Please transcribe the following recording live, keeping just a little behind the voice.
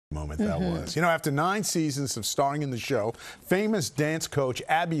moment that was. You know, after 9 seasons of starring in the show, famous dance coach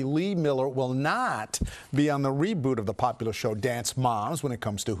Abby Lee Miller will not be on the reboot of the popular show Dance Moms when it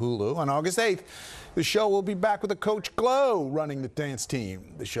comes to Hulu. On August 8th, the show will be back with a Coach Glow running the dance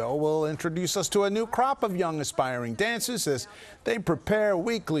team. The show will introduce us to a new crop of young aspiring dancers as they prepare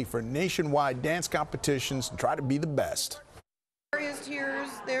weekly for nationwide dance competitions and try to be the best. Various tiers,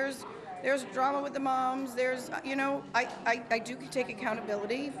 there's drama with the moms, there's, you know, I do take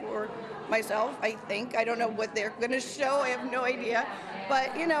accountability for myself, I think. I don't know what they're going to show, I have no idea.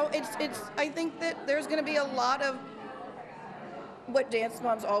 But, you know, I think that there's going to be a lot of what Dance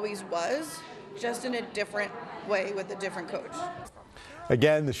Moms always was, just in a different way with a different coach.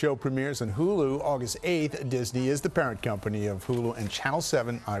 Again, the show premieres on Hulu August 8th. Disney is the parent company of Hulu and Channel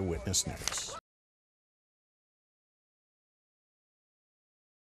 7 Eyewitness News.